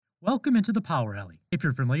Welcome into the Power Alley. If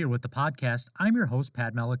you're familiar with the podcast, I'm your host,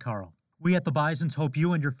 Pat Malacaro. We at the Bisons hope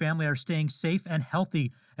you and your family are staying safe and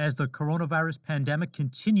healthy as the coronavirus pandemic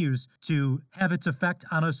continues to have its effect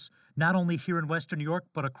on us, not only here in Western New York,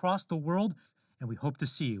 but across the world. And we hope to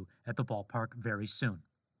see you at the ballpark very soon.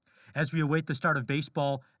 As we await the start of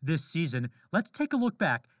baseball this season, let's take a look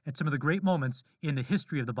back at some of the great moments in the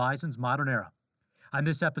history of the Bison's modern era. On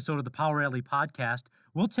this episode of the Power Alley podcast,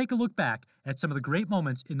 we'll take a look back at some of the great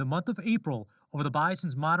moments in the month of April over the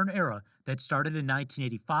Bison's modern era that started in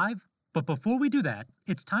 1985. But before we do that,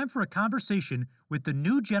 it's time for a conversation with the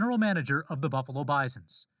new general manager of the Buffalo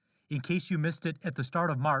Bisons. In case you missed it at the start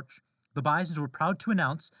of March, the Bisons were proud to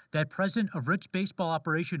announce that President of Rich Baseball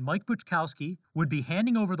Operation Mike Buczkowski would be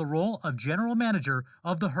handing over the role of general manager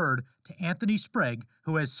of the Herd to Anthony Sprague,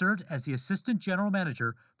 who has served as the assistant general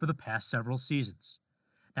manager for the past several seasons.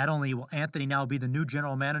 Not only will Anthony now be the new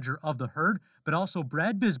general manager of the Herd, but also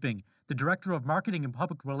Brad Bisbing, the director of marketing and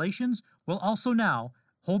public relations, will also now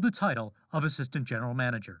hold the title of assistant general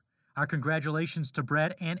manager. Our congratulations to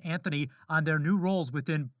Brad and Anthony on their new roles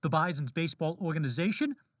within the Bison's baseball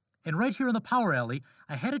organization. And right here in the Power Alley,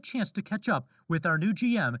 I had a chance to catch up with our new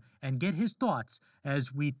GM and get his thoughts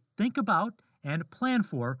as we think about and plan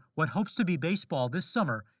for what hopes to be baseball this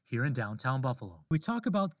summer here in downtown Buffalo. We talk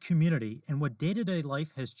about community and what day-to-day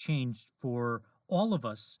life has changed for all of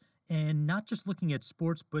us, and not just looking at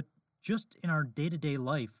sports, but just in our day-to-day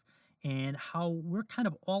life and how we're kind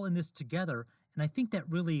of all in this together. And I think that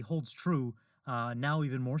really holds true now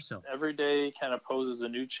even more so. Every day kind of poses a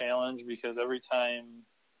new challenge because every time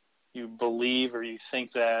you believe or you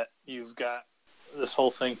think that you've got this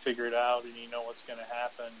whole thing figured out and you know what's going to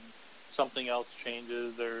happen, something else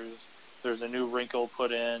changes. There's a new wrinkle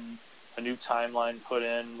put in, a new timeline put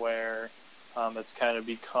in where it's kind of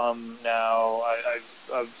become now.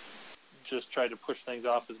 I've just tried to push things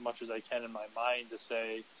off as much as I can in my mind to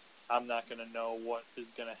say I'm not going to know what is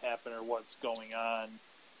going to happen or what's going on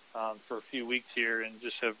for a few weeks here, and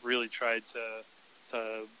just have really tried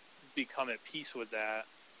to become at peace with that,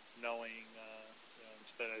 knowing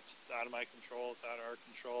that it's out of my control, it's out of our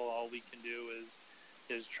control. All we can do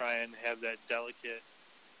is try and have that delicate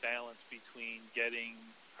balance between getting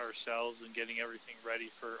ourselves and getting everything ready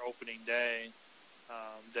for opening day.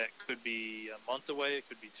 That could be a month away, it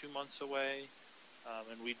could be 2 months away,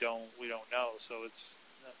 and we don't know. So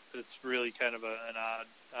it's really kind of an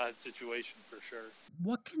odd situation for sure.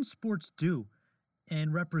 What can sports do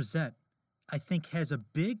and represent, I think, has a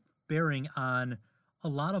big bearing on a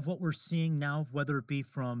lot of what we're seeing now, whether it be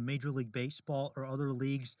from Major League Baseball or other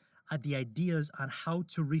leagues, the ideas on how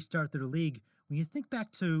to restart their league. When you think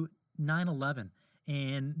back to 9/11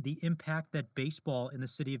 and the impact that baseball in the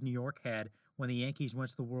city of New York had when the Yankees went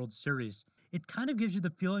to the World Series, it kind of gives you the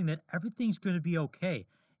feeling that everything's going to be okay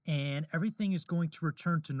and everything is going to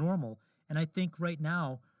return to normal. And I think right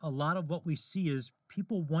now, a lot of what we see is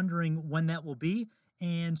people wondering when that will be,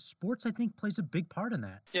 and sports, I think, plays a big part in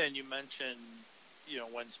that. Yeah, and you mentioned,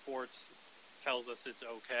 when sports tells us it's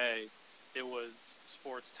okay, it was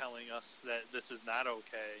sports telling us that this is not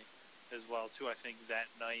okay as well, too. I think that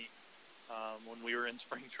night when we were in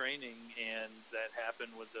spring training and that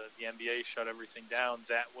happened with the NBA shut everything down,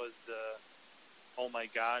 that was the oh my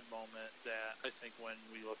God moment that I think when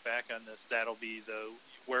we look back on this, that'll be the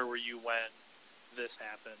where were you when this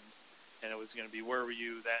happened? And it was going to be where were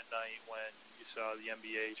you that night when you saw the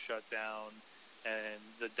NBA shut down and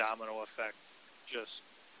the domino effect just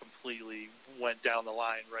completely went down the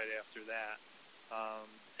line right after that.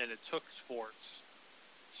 And it took sports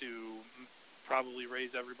to probably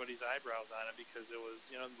raise everybody's eyebrows on it because it was,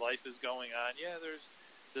 life is going on. Yeah, there's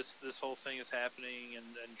this whole thing is happening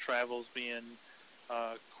and travel's being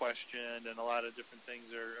questioned and a lot of different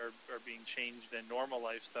things are being changed in normal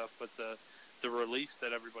life stuff. But the release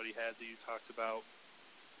that everybody had that you talked about,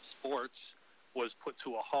 sports, was put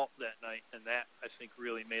to a halt that night, and that I think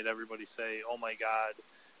really made everybody say, "Oh my God,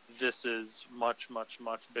 this is much, much,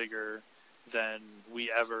 much bigger than we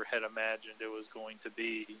ever had imagined it was going to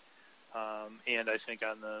be." And I think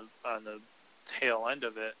on the tail end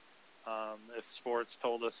of it, if sports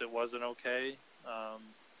told us it wasn't okay,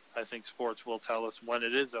 I think sports will tell us when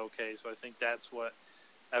it is okay. So I think that's what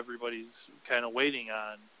everybody's kind of waiting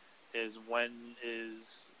on is when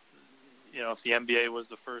is. If the NBA was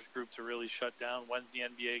the first group to really shut down, when's the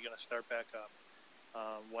NBA going to start back up?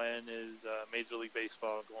 When is Major League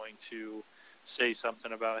Baseball going to say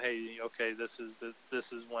something about, hey, okay, this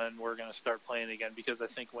is when we're going to start playing again? Because I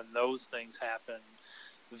think when those things happen,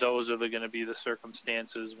 those are going to be the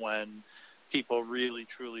circumstances when people really,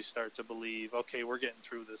 truly start to believe, okay, we're getting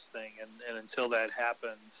through this thing. And until that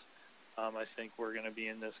happens, I think we're going to be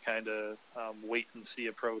in this kind of wait and see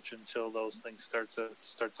approach until those things start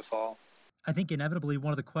to fall. I think inevitably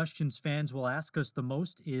one of the questions fans will ask us the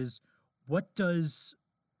most is, what does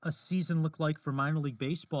a season look like for minor league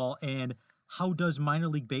baseball, and how does minor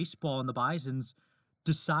league baseball and the Bisons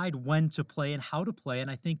decide when to play and how to play? And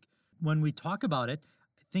I think when we talk about it,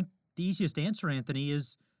 I think the easiest answer, Anthony,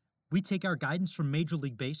 is we take our guidance from Major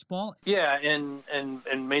League Baseball. Yeah, and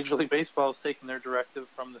Major League Baseball is taking their directive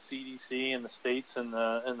from the CDC and the states and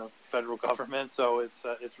the federal government. So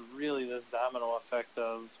it's really this domino effect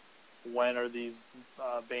of when are these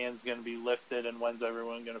bans going to be lifted, and when's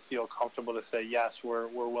everyone going to feel comfortable to say yes, we're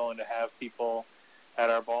willing to have people at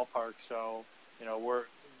our ballpark. So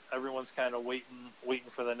everyone's kind of waiting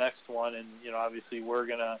for the next one, and obviously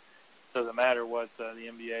doesn't matter what the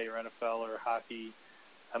NBA or NFL or hockey,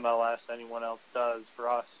 MLS, anyone else does. For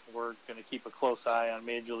us, we're going to keep a close eye on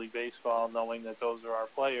Major League Baseball, knowing that those are our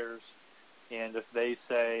players, and if they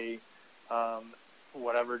say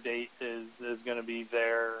whatever date is going to be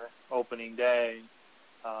their opening day,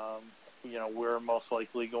 we're most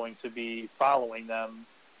likely going to be following them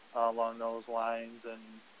along those lines, and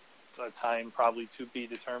a time probably to be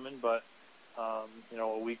determined, but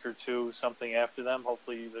a week or two, something after them.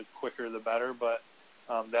 Hopefully the quicker the better, but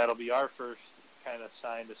that'll be our first kind of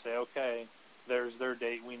sign to say, okay, there's their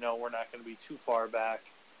date. We know we're not going to be too far back,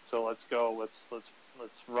 so let's go. Let's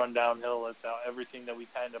run downhill. Let's out everything that we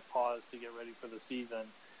kind of paused to get ready for the season.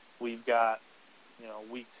 We've got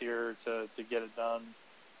weeks here to get it done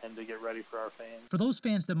and to get ready for our fans. For those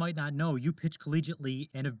fans that might not know, you pitch collegiately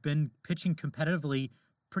and have been pitching competitively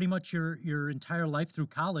pretty much your entire life through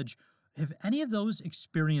college. Have any of those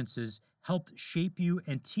experiences helped shape you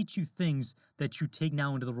and teach you things that you take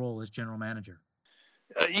now into the role as general manager?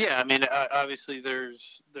 Yeah, I mean, obviously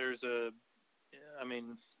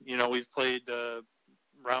we've played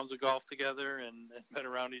rounds of golf together and been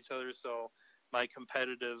around each other, so my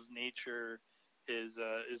competitive nature is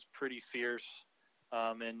pretty fierce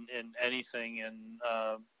in anything, and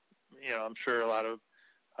I'm sure a lot of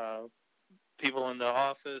people in the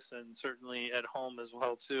office and certainly at home as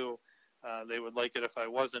well too. They would like it if I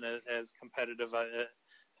wasn't as competitive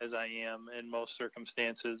as I am in most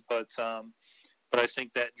circumstances, but I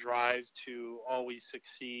think that drive to always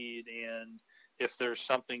succeed, and if there's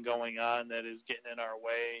something going on that is getting in our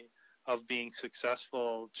way of being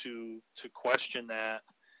successful, to question that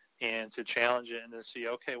and to challenge it and to see,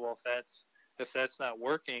 okay, well, if that's not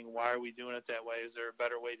working, why are we doing it that way? Is there a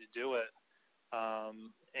better way to do it?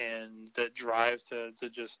 And that drive to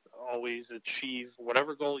just always achieve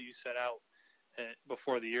whatever goal you set out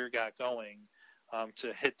before the year got going,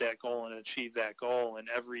 to hit that goal and achieve that goal. And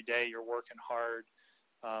every day you're working hard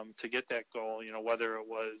to get that goal, whether it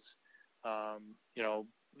was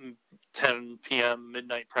 10 p.m.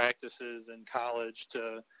 midnight practices in college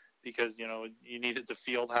because you needed the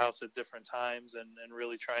field house at different times and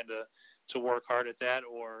really trying to work hard at that,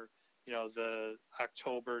 or the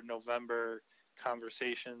October, November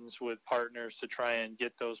conversations with partners to try and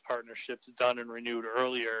get those partnerships done and renewed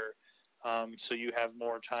earlier, so you have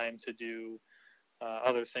more time to do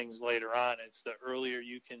other things later on. It's the earlier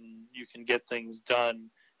you can get things done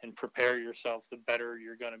and prepare yourself, the better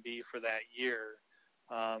you're going to be for that year.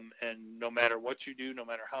 And no matter what you do, no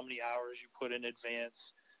matter how many hours you put in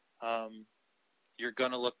advance, you're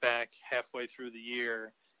going to look back halfway through the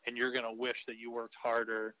year and you're going to wish that you worked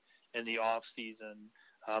harder in the off season,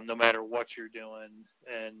 no matter what you're doing.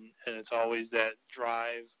 And it's always that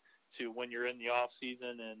drive to, when you're in the off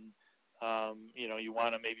season and, you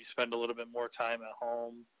want to maybe spend a little bit more time at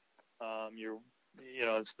home.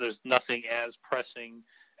 There's nothing as pressing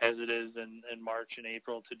as it is in March and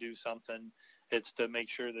April to do something. It's to make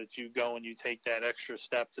sure that you go and you take that extra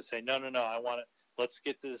step to say, no, I want it. Let's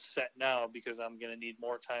get this set now because I'm going to need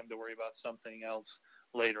more time to worry about something else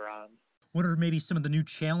later on. What are maybe some of the new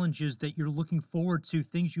challenges that you're looking forward to,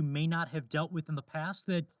 things you may not have dealt with in the past,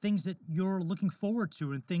 things that you're looking forward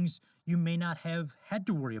to and things you may not have had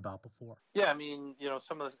to worry about before? Yeah, I mean,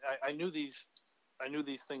 some of I knew these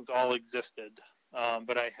things all existed,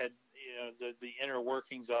 but I had, the inner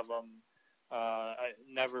workings of them. I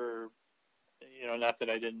never, not that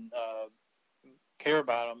I didn't care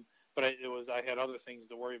about them, but I had other things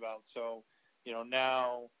to worry about. So,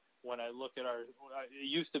 now when I look at it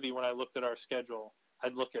used to be when I looked at our schedule,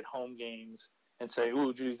 I'd look at home games and say,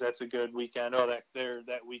 "Ooh, geez, that's a good weekend. Oh,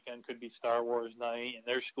 that weekend could be Star Wars night and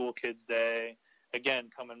their school kids' day."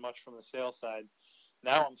 Again, coming much from the sales side.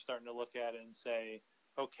 Now I'm starting to look at it and say,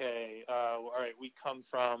 okay, all right, we come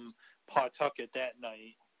from Pawtucket that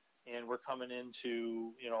night, and we're coming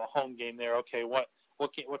into a home game there. Okay, what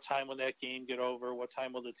what time will that game get over? What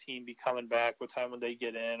time will the team be coming back? What time will they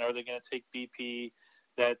get in? Are they going to take BP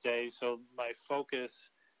that day? So my focus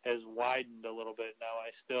has widened a little bit. Now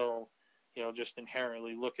I still, just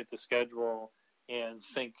inherently look at the schedule and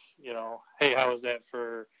think, hey, how is that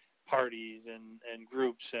for parties and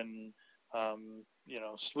groups and,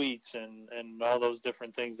 suites and all those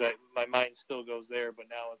different things that my mind still goes there, but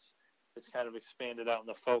now it's kind of expanded out in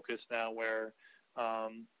the focus now where,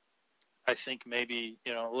 I think maybe,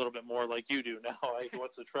 a little bit more like you do now, like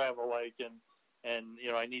what's the travel like? And,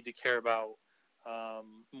 I need to care about,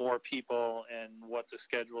 more people and what the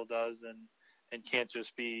schedule does and can't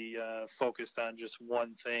just be, focused on just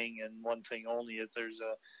one thing and one thing only. If there's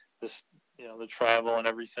the travel and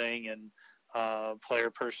everything and,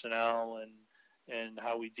 player personnel and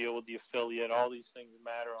how we deal with the affiliate, all these things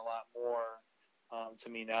matter a lot more to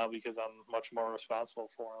me now because I'm much more responsible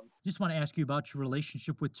for them. Just want to ask you about your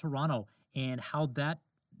relationship with Toronto and how that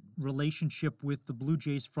relationship with the Blue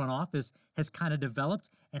Jays front office has kind of developed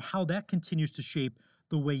and how that continues to shape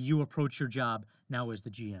the way you approach your job now as the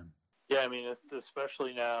GM. Yeah, I mean,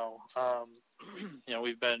 especially now,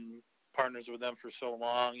 we've been partners with them for so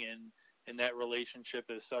long, and that relationship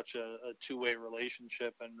is such a two-way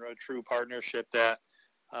relationship and a true partnership that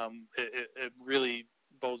it really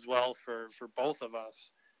bodes well for both of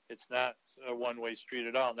us. It's not a one-way street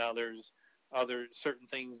at all. Now there's other certain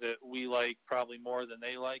things that we like probably more than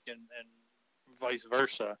they like and vice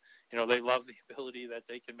versa. They love the ability that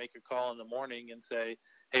they can make a call in the morning and say,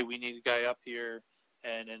 hey, we need a guy up here,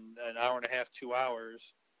 and in an hour and a half, 2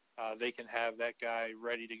 hours, they can have that guy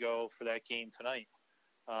ready to go for that game tonight.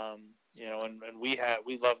 And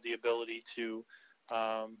we love the ability to,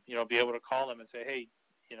 be able to call them and say, hey,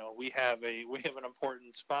 we have an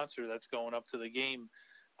important sponsor that's going up to the game.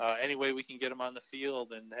 Any way we can get them on the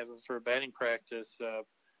field and have them for a batting practice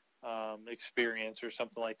experience or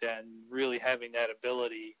something like that, and really having that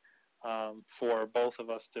ability for both of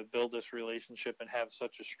us to build this relationship and have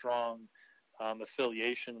such a strong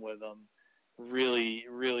affiliation with them really,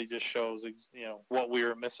 really just shows, what we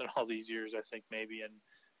were missing all these years, I think maybe,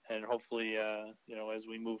 and hopefully, as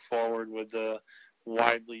we move forward with the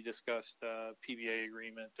widely discussed PBA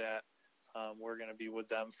agreement that we're going to be with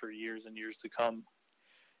them for years and years to come.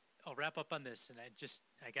 I'll wrap up on this, and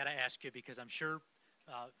I got to ask you because I'm sure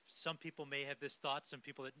some people may have this thought, some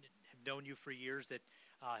people that have known you for years that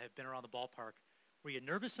have been around the ballpark. Were you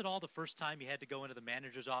nervous at all the first time you had to go into the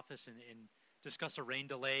manager's office and discuss a rain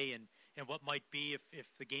delay and what might be if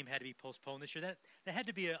the game had to be postponed this year? That had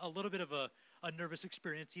to be a little bit of a nervous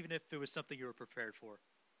experience, even if it was something you were prepared for.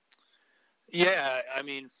 Yeah, I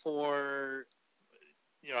mean,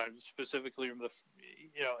 specifically,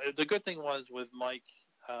 the good thing was with Mike,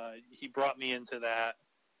 he brought me into that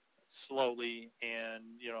slowly, and,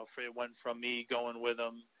 it went from me going with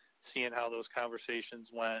him, seeing how those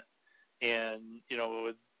conversations went, and,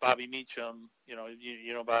 with Bobby Meacham,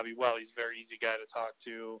 Bobby well, he's a very easy guy to talk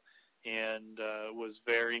to, and was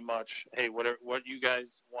very much, hey, what you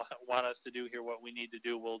guys want us to do here, what we need to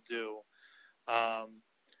do, we'll do.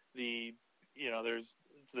 There's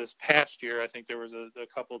this past year, I think there was a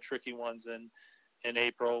couple tricky ones in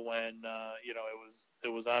April when, it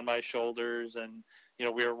was on my shoulders, and,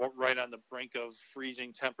 we were right on the brink of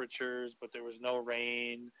freezing temperatures, but there was no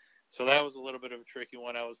rain. So that was a little bit of a tricky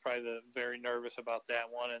one. I was probably very nervous about that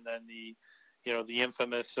one. And then the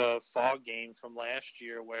infamous fog game from last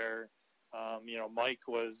year where, Mike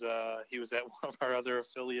was, he was at one of our other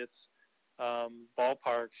affiliates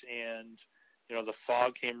ballparks, and, the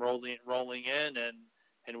fog came rolling in,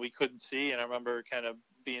 and we couldn't see. And I remember kind of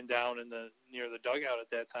being down near the dugout at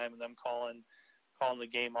that time, and them calling the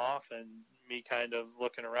game off, and me kind of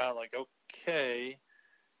looking around like, okay,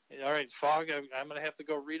 all right, fog, I'm going to have to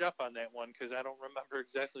go read up on that one because I don't remember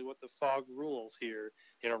exactly what the fog rules here.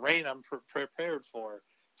 Rain I'm prepared for.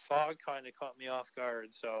 Fog kind of caught me off guard.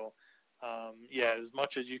 So, as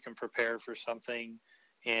much as you can prepare for something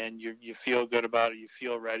and you feel good about it, you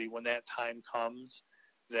feel ready, when that time comes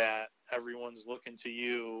that everyone's looking to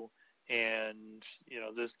you and,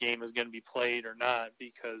 this game is going to be played or not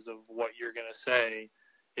because of what you're going to say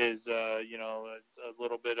is, a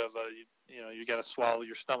little bit of you got to swallow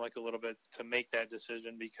your stomach a little bit to make that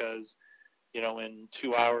decision because, in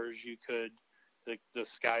 2 hours the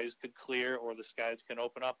skies could clear or the skies can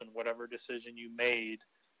open up, and whatever decision you made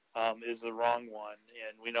is the wrong one.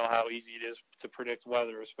 And we know how easy it is to predict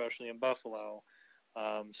weather, especially in Buffalo.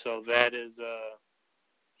 So that is,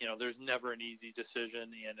 there's never an easy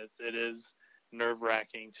decision, and it is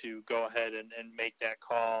nerve-wracking to go ahead and make that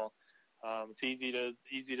call. It's easy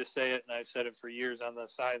to say it, and I've said it for years on the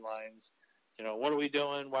sidelines. what are we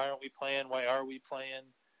doing? Why aren't we playing? Why are we playing?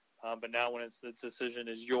 But now when the decision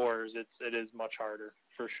is yours, it is much harder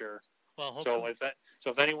for sure. Well, hopefully.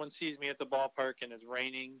 So if anyone sees me at the ballpark and it's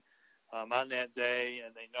raining on that day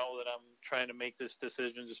and they know that I'm trying to make this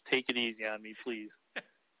decision, just take it easy on me, please.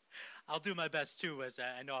 I'll do my best too, as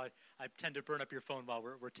I know I tend to burn up your phone while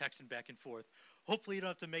we're texting back and forth. Hopefully you don't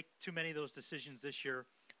have to make too many of those decisions this year.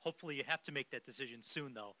 Hopefully you have to make that decision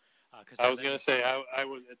soon, though. I was going to say I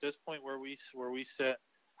would, at this point where we sit,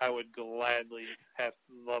 I would gladly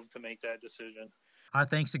love to make that decision. Our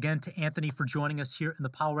thanks again to Anthony for joining us here in the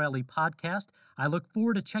Power Rally podcast. I look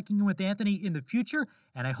forward to checking in with Anthony in the future,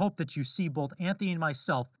 and I hope that you see both Anthony and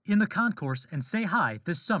myself in the concourse and say hi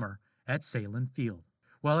this summer at Sahlen Field.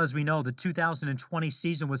 Well, as we know, the 2020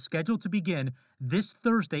 season was scheduled to begin this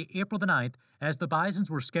Thursday, April the 9th, as the Bisons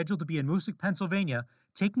were scheduled to be in Moosic, Pennsylvania,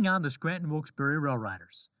 taking on the Scranton-Wilkes-Barre Rail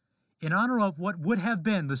Riders. In honor of what would have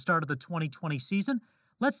been the start of the 2020 season,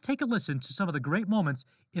 let's take a listen to some of the great moments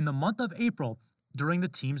in the month of April during the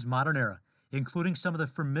team's modern era, including some of the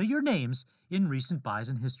familiar names in recent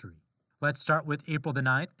Bison history. Let's start with April the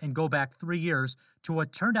 9th and go back 3 years to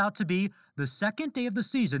what turned out to be the second day of the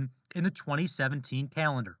season in the 2017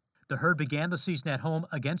 calendar. The Herd began the season at home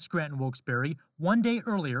against Scranton-Wilkes-Barre 1 day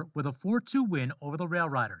earlier with a 4-2 win over the Rail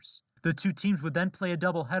Riders. The two teams would then play a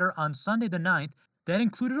doubleheader on Sunday the 9th that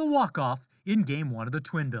included a walk-off in Game 1 of the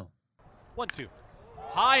Twin Bill. 1-2.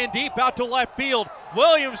 High and deep out to left field.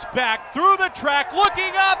 Williams back through the track,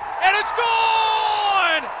 looking up, and it's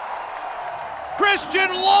gone! Christian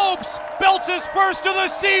Lopes belts his first of the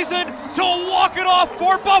season to walk it off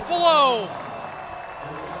for Buffalo.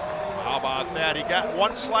 How about that? He got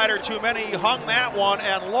one slider too many. He hung that one,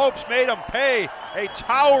 and Lopes made him pay. A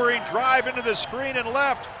towering drive into the screen and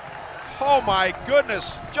left. Oh my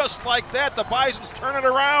goodness, just like that, the Bisons turn it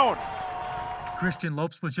around. Christian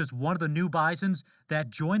Lopes was just one of the new Bisons that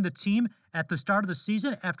joined the team at the start of the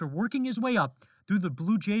season after working his way up through the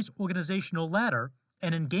Blue Jays organizational ladder,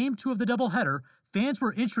 and in Game 2 of the doubleheader, fans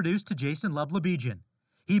were introduced to Jason Leblebijian.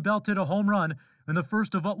 He belted a home run in the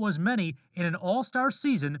first of what was many in an all-star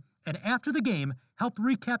season, and after the game, helped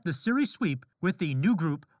recap the series sweep with the new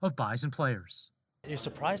group of Bison players. You're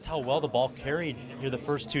surprised how well the ball carried here the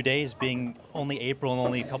first 2 days, being only April and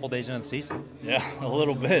only a couple days into the season. Yeah, a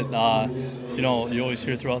little bit. You always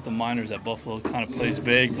hear throughout the minors that Buffalo kind of plays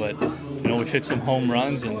big, but, we've hit some home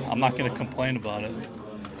runs, and I'm not going to complain about it.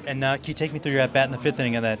 And can you take me through your at-bat in the 5th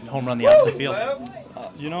inning of that home run the opposite field?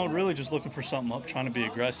 Really just looking for something up, trying to be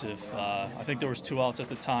aggressive. I think there was 2 outs at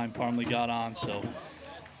the time. Parmley got on, so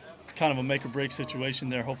it's kind of a make-or-break situation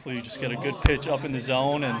there. Hopefully you just get a good pitch up in the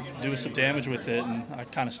zone and do some damage with it, and I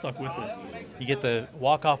kind of stuck with it. You get the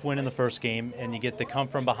walk-off win in the first game, and you get the come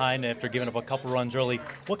from behind after giving up a couple runs early.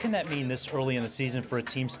 What can that mean this early in the season for a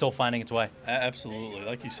team still finding its way? Absolutely.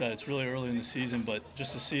 Like you said, it's really early in the season, but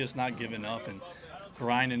just to see us not giving up and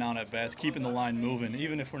grinding out at bats, keeping the line moving.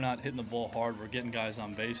 Even if we're not hitting the ball hard, we're getting guys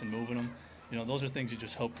on base and moving them. Those are things you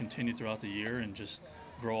just hope continue throughout the year and just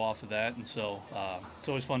grow off of that. And so it's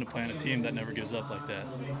always fun to play on a team that never gives up like that.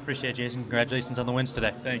 Appreciate it, Jason. Congratulations on the wins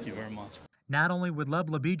today. Thank you very much. Not only would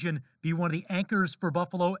Leblebijian be one of the anchors for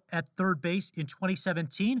Buffalo at third base in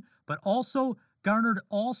 2017, but also garnered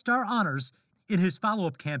all-star honors in his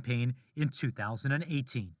follow-up campaign in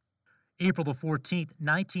 2018. April the 14th,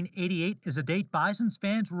 1988 is a date Bisons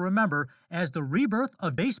fans will remember as the rebirth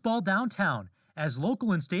of baseball downtown, as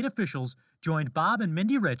local and state officials joined Bob and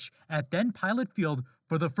Mindy Rich at then Pilot Field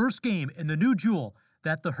for the first game in the new jewel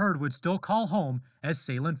that the Herd would still call home as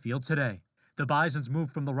Sahlen Field today. The Bisons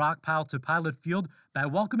moved from the rock pile to Pilot Field by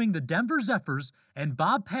welcoming the Denver Zephyrs, and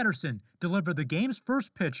Bob Patterson delivered the game's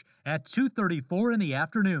first pitch at 2:34 in the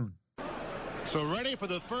afternoon. So ready for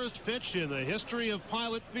the first pitch in the history of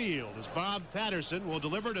Pilot Field as Bob Patterson will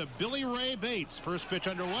deliver to Billy Ray Bates. First pitch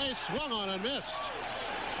underway, swung on and missed.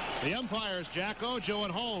 The umpires, Jacko, Joe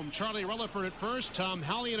at home, Charlie Rutherford at first, Tom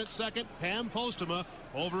Hallion at second, Pam Postema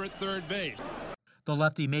over at third base. The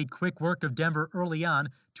lefty made quick work of Denver early on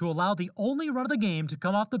to allow the only run of the game to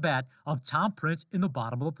come off the bat of Tom Prince in the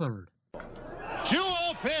bottom of the third.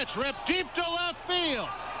 2-0 pitch, ripped deep to left field.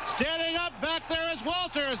 Standing up back there is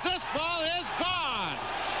Walters. This ball is gone.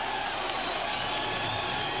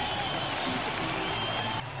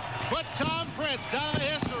 Put Tom Prince down in the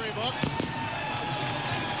history books.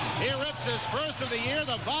 He rips his first of the year.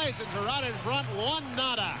 The Bisons are out in front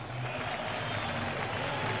 1-0.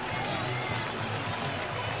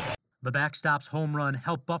 The backstop's home run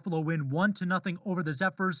helped Buffalo win 1-0 over the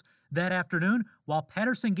Zephyrs that afternoon, while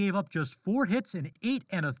Patterson gave up just 4 hits in 8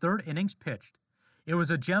 1/3 innings pitched. It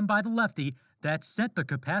was a gem by the lefty that sent the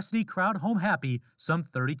capacity crowd home happy some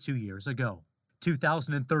 32 years ago.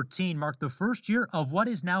 2013 marked the first year of what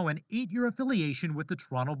is now an 8-year affiliation with the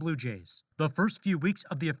Toronto Blue Jays. The first few weeks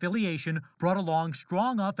of the affiliation brought along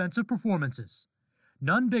strong offensive performances.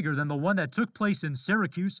 None bigger than the one that took place in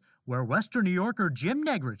Syracuse, where Western New Yorker Jim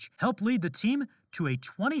Negrich helped lead the team to a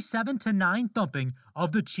 27-9 thumping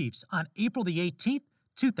of the Chiefs on April the 18th,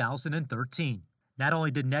 2013. Not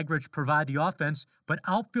only did Negrich provide the offense, but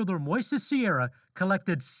outfielder Moises Sierra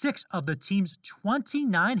collected 6 of the team's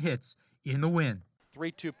 29 hits in the win.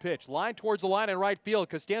 3-2 pitch. Line towards the line in right field.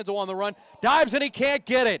 Costanzo on the run. Dives and he can't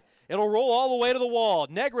get it. It'll roll all the way to the wall.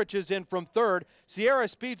 Negrich is in from third. Sierra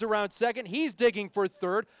speeds around second. He's digging for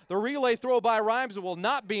third. The relay throw by Rhymes will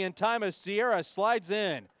not be in time as Sierra slides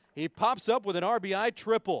in. He pops up with an RBI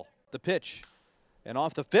triple. The pitch. And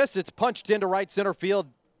off the fist, it's punched into right center field.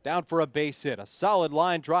 Down for a base hit. A solid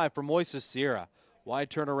line drive for Moises Sierra. Wide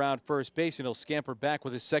turnaround first base, and he'll scamper back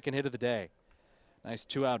with his second hit of the day. Nice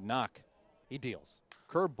 2-out knock. He deals.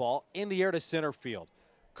 Curveball in the air to center field.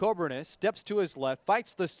 Coburnis steps to his left,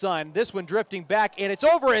 fights the sun. This one drifting back, and it's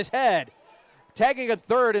over his head. Tagging a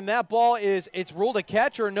third, and that ball it's ruled a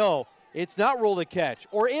catch or no? It's not ruled a catch.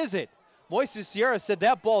 Or is it? Moises Sierra said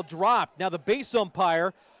that ball dropped. Now the base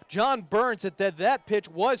umpire, John Burns, said that pitch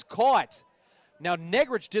was caught. Now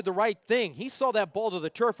Negrich did the right thing. He saw that ball to the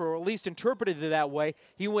turf, or at least interpreted it that way.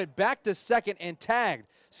 He went back to second and tagged.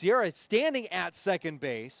 Sierra is standing at second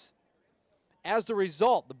base. As the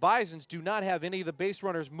result, the Bisons do not have any of the base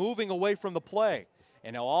runners moving away from the play.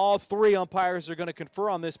 And now all 3 umpires are going to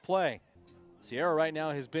confer on this play. Sierra right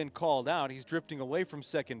now has been called out. He's drifting away from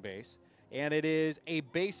second base. And it is a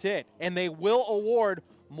base hit. And they will award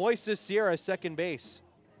Moises Sierra second base.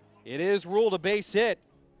 It is ruled a base hit.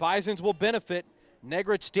 Bisons will benefit.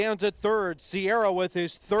 Negrich stands at third. Sierra with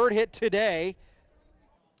his 3rd hit today.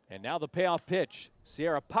 And now the payoff pitch.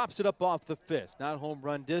 Sierra pops it up off the fist. Not home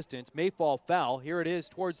run distance. May fall foul. Here it is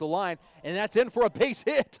towards the line. And that's in for a base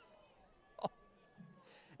hit.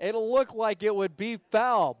 It'll look like it would be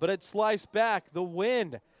foul, but it sliced back. The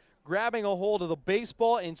wind grabbing a hold of the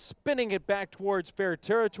baseball and spinning it back towards fair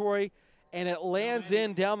territory. And it lands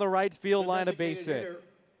in down the right field line, a base hit.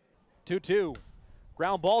 2-2.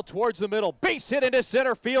 Ground ball towards the middle. Base hit into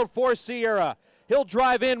center field for Sierra. He'll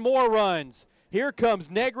drive in more runs. Here comes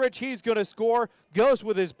Negrich. He's going to score. Goes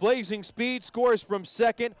with his blazing speed. Scores from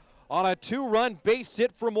second on a 2-run base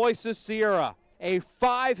hit for Moises Sierra. A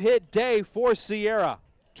 5-hit day for Sierra.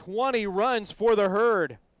 20 runs for the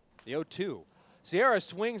Herd. The 0-2. Sierra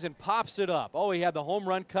swings and pops it up. Oh, he had the home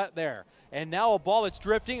run cut there. And now a ball that's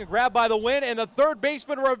drifting and grabbed by the wind. And the third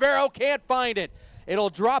baseman, Rivero, can't find it. It'll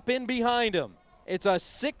drop in behind him. It's a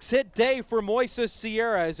 6-hit day for Moises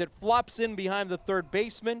Sierra as it flops in behind the third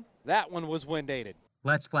baseman. That one was wind-aided.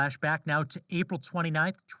 Let's flash back now to April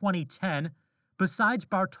 29th, 2010. Besides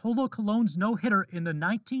Bartolo Colon's no-hitter in the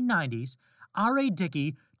 1990s, R.A.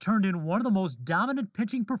 Dickey turned in one of the most dominant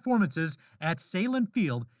pitching performances at Salem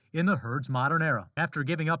Field in the Herd's modern era. After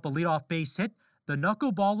giving up a leadoff base hit, the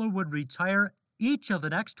knuckleballer would retire each of the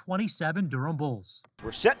next 27 Durham Bulls.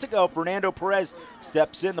 We're set to go. Fernando Perez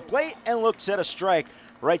steps in the plate and looks at a strike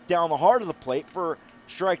right down the heart of the plate for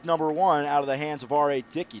strike number 1 out of the hands of R.A.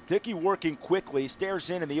 Dickey. Dickey working quickly, stares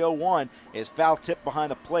in the 0-1, is foul tip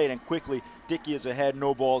behind the plate, and quickly Dickey is ahead,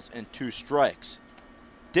 no balls and 2 strikes.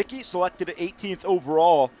 Dickey selected 18th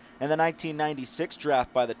overall in the 1996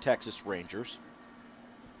 draft by the Texas Rangers.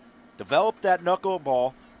 Developed that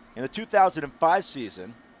knuckleball in the 2005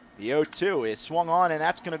 season. The 0-2 is swung on, and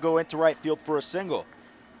that's going to go into right field for a single.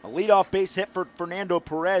 A leadoff base hit for Fernando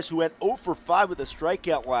Perez, who went 0 for 5 with a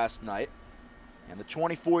strikeout last night. And the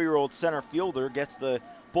 24-year-old center fielder gets the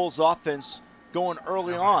Bulls offense going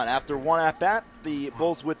early on. After one at-bat, the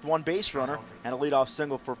Bulls with 1 base runner and a leadoff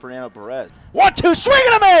single for Fernando Perez. 1-2, swing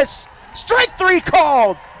and a miss! Strike 3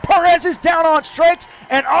 called! Perez is down on strikes,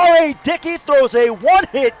 and R.A. Dickey throws a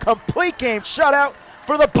 1-hit complete game shutout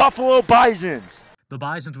for the Buffalo Bisons. The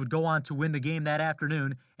Bisons would go on to win the game that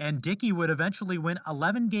afternoon, and Dickey would eventually win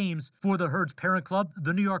 11 games for the Herd's parent club,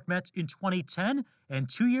 the New York Mets, in 2010, and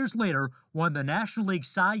 2 years later won the National League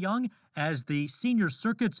Cy Young as the senior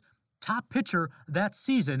circuit's top pitcher that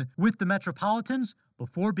season with the Metropolitans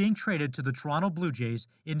before being traded to the Toronto Blue Jays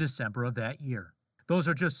in December of that year. Those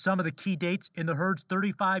are just some of the key dates in the Herd's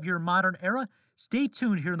 35-year modern era. Stay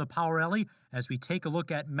tuned here in the Power Alley as we take a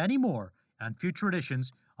look at many more on future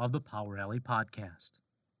editions of the Power Alley podcast.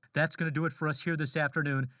 That's going to do it for us here this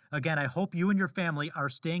afternoon. Again, I hope you and your family are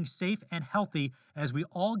staying safe and healthy as we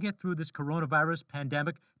all get through this coronavirus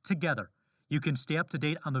pandemic together. You can stay up to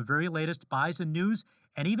date on the very latest Bison news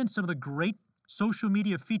and even some of the great social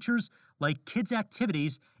media features like kids'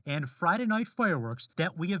 activities and Friday night fireworks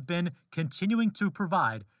that we have been continuing to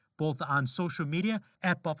provide both on social media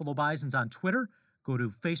at Buffalo Bisons on Twitter. Go to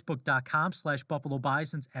facebook.com/Buffalo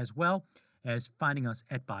Bisons as well as finding us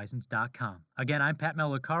at bisons.com. Again, I'm Pat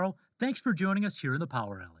Malacaro. Thanks for joining us here in the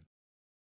Power Alley.